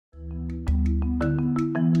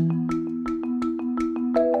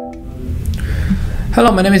Hello,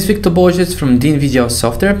 my name is Victor Borges from Video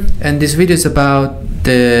Software, and this video is about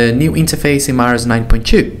the new interface in Maros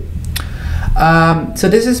 9.2. So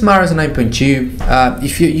this is Maros 9.2.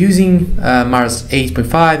 If you're using Maros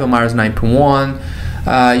 8.5 or Maros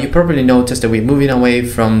 9.1, you probably noticed that we're moving away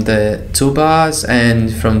from the toolbars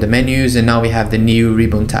and from the menus, and now we have the new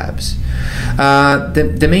ribbon tabs.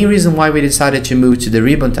 The main reason why we decided to move to the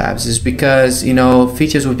ribbon tabs is because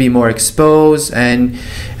features would be more exposed and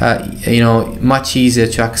much easier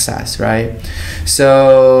to access, right?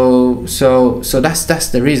 So that's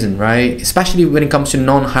the reason, right? Especially when it comes to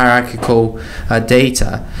non-hierarchical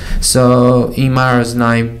data. So in Maros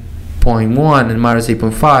 9.1 and Maros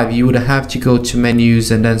 8.5, you would have to go to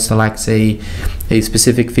menus and then select a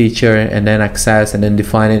specific feature and then access and then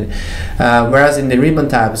define it. Whereas in the ribbon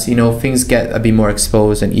tabs, things get a bit more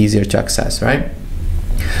exposed and easier to access, right?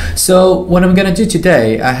 So what I'm gonna do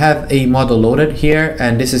today, I have a model loaded here,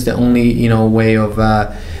 and this is the only way of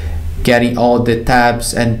getting all the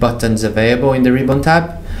tabs and buttons available in the ribbon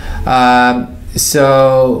tab.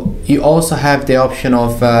 So you also have the option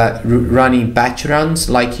of running batch runs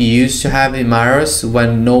like you used to have in Maros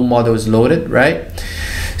when no model is loaded, right?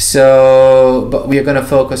 So, but we are going to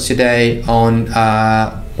focus today on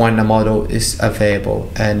when a model is available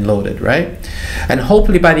and loaded, right? And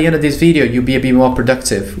hopefully by the end of this video, you'll be a bit more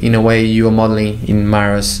productive in a way you are modeling in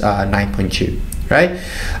Maros 9.2. right?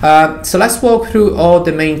 So let's walk through all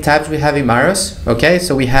the main tabs we have in Maros. Okay,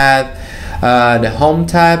 so we have the home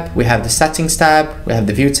tab, we have the settings tab, we have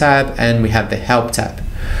the view tab, and we have the help tab.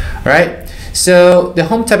 All right, so the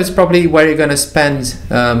home tab is probably where you're gonna spend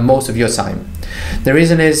most of your time. The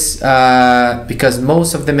reason is because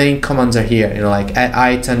most of the main commands are here, like add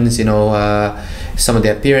items, some of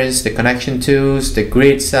the appearance, the connection tools, the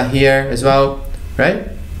grids are here as well, right?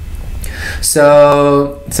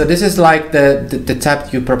 So this is like the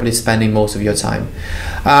tab you're probably spending most of your time.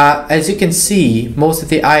 As you can see, most of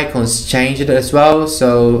the icons changed as well.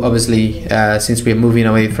 So obviously, since we're moving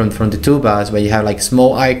away from the toolbars where you have like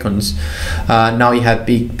small icons, now you have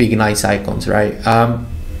big nice icons, right?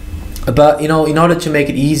 But in order to make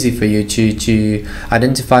it easy for you to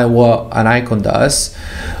identify what an icon does,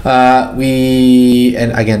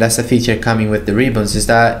 and again, that's a feature coming with the ribbons, is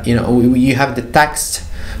that you have the text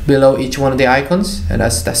below each one of the icons, and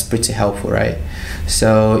that's pretty helpful, right?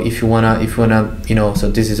 So if you wanna so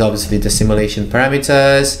this is obviously the simulation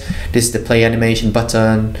parameters, this is the play animation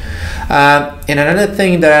button, and another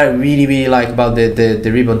thing that I really like about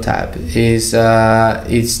the ribbon tab is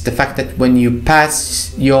the fact that when you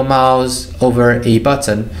pass your mouse over a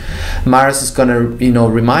button, Maros is gonna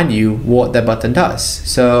remind you what that button does.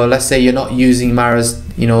 So let's say you're not using Maros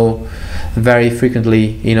very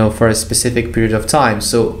frequently for a specific period of time,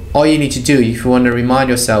 so all you need to do if you want to remind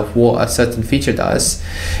yourself what a certain feature does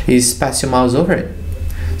is pass your mouse over it.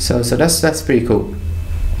 So that's pretty cool.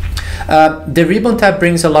 The ribbon tab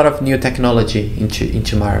brings a lot of new technology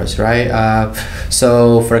into Maros, right?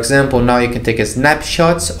 So for example, now you can take a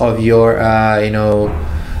snapshot of your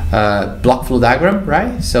block flow diagram,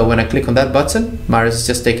 right? So when I click on that button, Maros is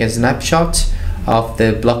just taking a snapshot of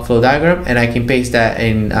the block flow diagram, and I can paste that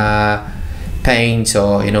in Paint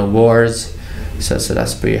or Words. So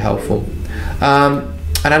that's pretty helpful.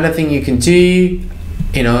 Another thing you can do,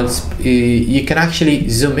 you can actually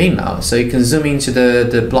zoom in now. So you can zoom into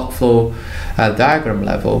the block flow diagram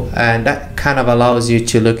level, and that kind of allows you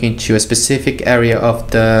to look into a specific area of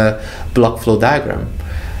the block flow diagram.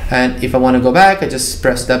 And if I want to go back, I just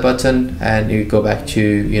press that button and you go back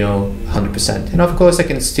to 100%. And of course I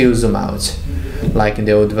can still zoom out like in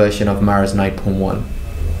the old version of Maros 9.1.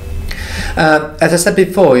 As I said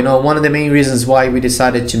before, one of the main reasons why we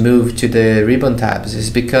decided to move to the ribbon tabs is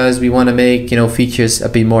because we want to make features a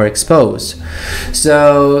bit more exposed.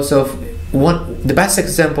 So the best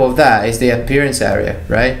example of that is the appearance area,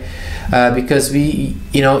 right? Because we,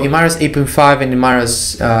 in Maros 8.5 and in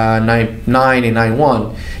Maros 9 and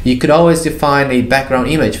 9.1, you could always define a background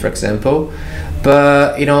image, for example,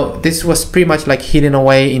 but this was pretty much like hidden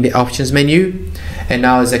away in the options menu, and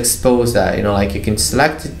now it's exposed that like you can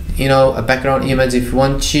select a background image if you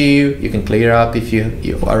want to, you can clear up if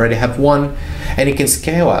you already have one, and you can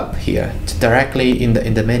scale up here directly in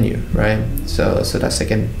the menu, right? So that's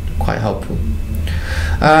again quite helpful.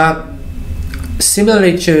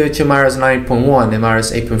 Similarly to Maros 9.1 and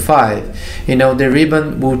Maros 8.5, the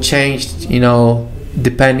ribbon will change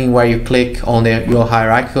depending where you click on your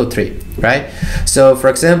hierarchical tree, right? So for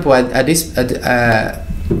example, at this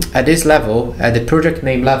level, at the project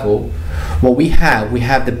name level, what we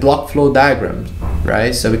have the block flow diagram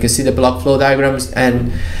right? So we can see the block flow diagrams,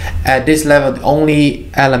 and at this level the only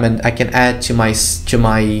element I can add to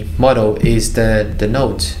my model is the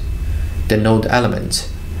node element.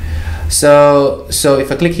 So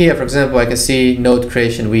if I click here, for example, I can see node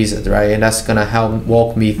creation wizard, right? And that's gonna help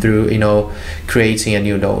walk me through, you know, creating a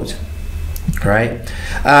new node, right?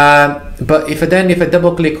 But if I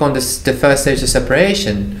double click on the first stage of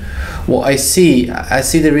separation, what I see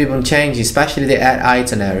the ribbon changing, especially the add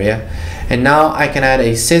item area. And now I can add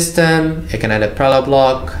a system, I can add a parallel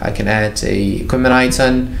block, I can add a equipment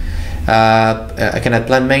item, I can add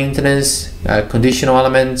plant maintenance, conditional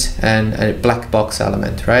element, and a black box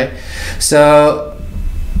element, right? So,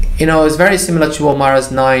 you know, it's very similar to what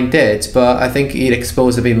Maros 9 did, but I think it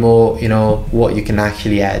exposed a bit more, you know, what you can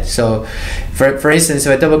actually add. So, for instance,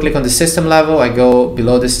 if I double click on the system level, I go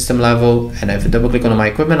below the system level, and if I double click on my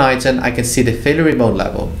equipment item, I can see the failure remote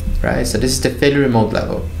level, right? So this is the failure remote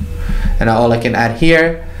level. And all I can add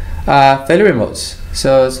here, failure remotes.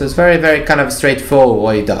 So it's very, very kind of straightforward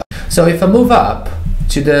what it does. So if I move up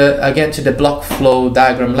to the block flow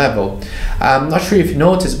diagram level, I'm not sure if you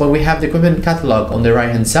noticed, but we have the equipment catalog on the right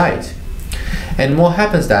hand side. And what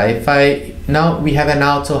happens that now we have an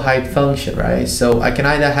auto hide function, right? So I can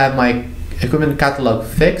either have my equipment catalog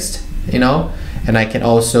fixed, you know, and I can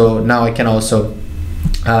also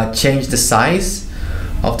change the size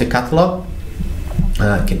of the catalog.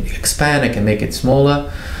 I can expand, I can make it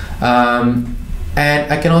smaller, and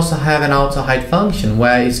I can also have an auto hide function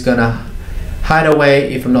where it's gonna hide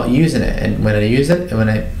away if I'm not using it, and when I use it and when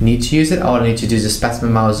I need to use it, all I need to do is just pass my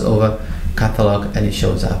mouse over catalog and it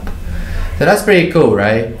shows up. So that's pretty cool,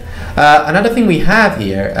 right? Another thing we have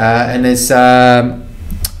here, and it's the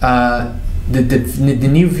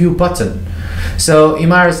new view button. So in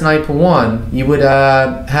Maros 9.1, you would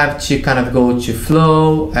have to kind of go to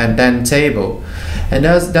flow and then table, and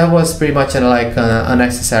that was pretty much like an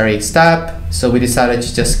unnecessary step. So we decided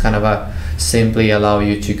to just kind of simply allow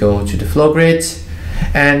you to go to the flow grid.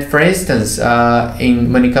 And for instance,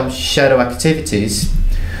 when it comes to shadow activities,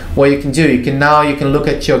 what you can do, you can look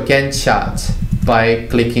at your Gantt chart by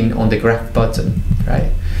clicking on the graph button,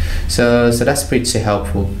 right? So that's pretty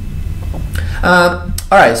helpful.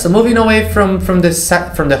 Alright, so moving away from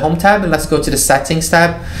the home tab, let's go to the settings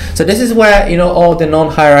tab. So this is where, you know, all the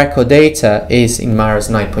non-hierarchical data is in Maros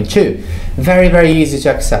 9.2. Very, very easy to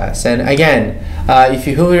access. And again, if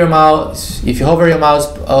you hover your mouse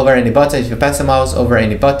over any button, if you pass the mouse over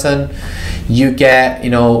any button, you get, you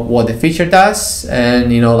know, what the feature does,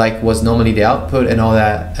 and, you know, like what's normally the output and all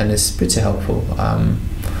that, and it's pretty helpful.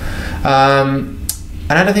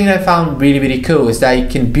 Another thing that I found really, really cool is that you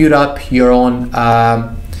can build up your own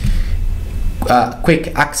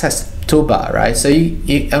quick access toolbar, right? So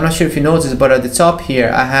I'm not sure if you noticed, but at the top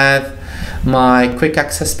here I have my quick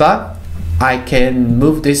access bar. I can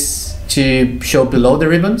move this to show below the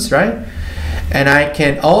ribbons, right? And I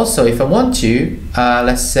can also, if I want to,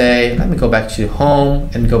 let's say, let me go back to home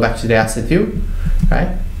and go back to the asset view,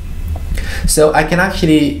 right? So I can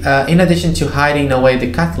actually, in addition to hiding away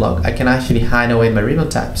the catalog, I can actually hide away my ribbon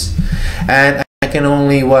tabs. And I can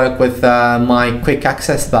only work with my quick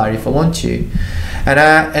access bar if I want to.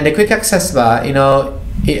 And the quick access bar, you know,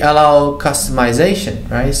 it allows customization,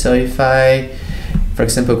 right? So if I, for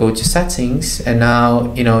example, go to settings, and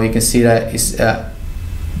now, you know, you can see that it's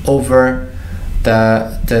over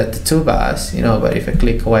the toolbars, you know, but if I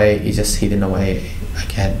click away, it's just hidden away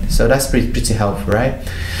again. So that's pretty helpful, right?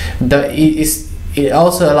 It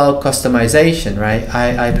also allows customization, right?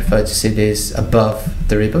 I prefer to see this above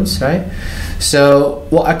the ribbons, right? So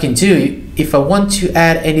what I can do, if I want to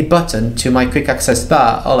add any button to my quick access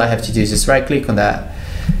bar, all I have to do is just right click on that,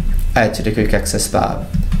 add to the quick access bar.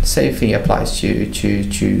 Same thing applies to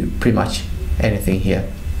pretty much anything here.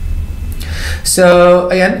 So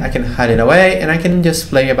again, I can hide it away, and I can just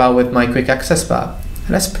play about with my quick access bar.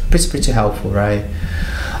 And that's pretty helpful, right?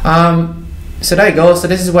 So there you go. So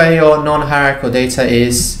this is where your non-hierarchical data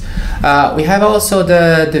is. We have also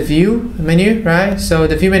the view menu, right? So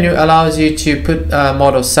the view menu allows you to put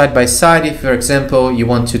models side by side. If, for example, you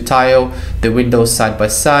want to tile the windows side by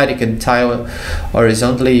side, you can tile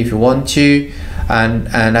horizontally if you want to, and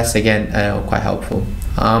that's again quite helpful.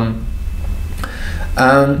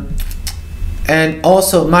 And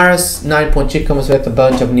also Maros 9.2 comes with a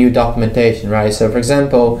bunch of new documentation, right? So for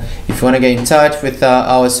example, if you want to get in touch with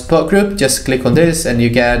our support group, just click on this and you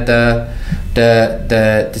get the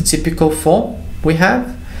typical form we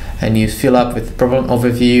have, and you fill up with the problem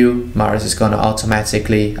overview. Maros is going to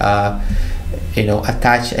automatically you know,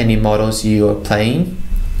 attach any models you are playing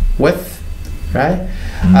with, right?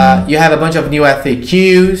 You have a bunch of new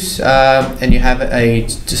FAQs, and you have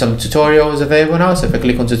some tutorials available now. So if I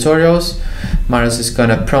click on tutorials, Maros is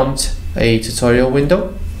gonna prompt a tutorial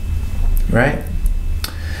window, right?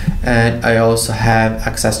 And I also have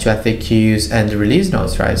access to FAQs and the release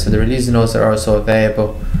notes, right? So the release notes are also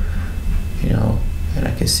available, you know, and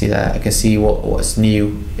I can see that. I can see what's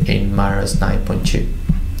new in Maros 9.2.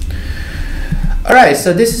 Alright,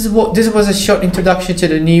 so this was a short introduction to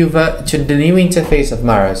the new interface of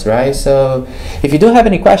Maros, right? So if you do have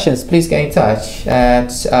any questions, please get in touch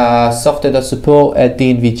at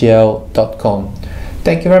software.support@dnvgl.com.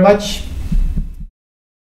 Thank you very much.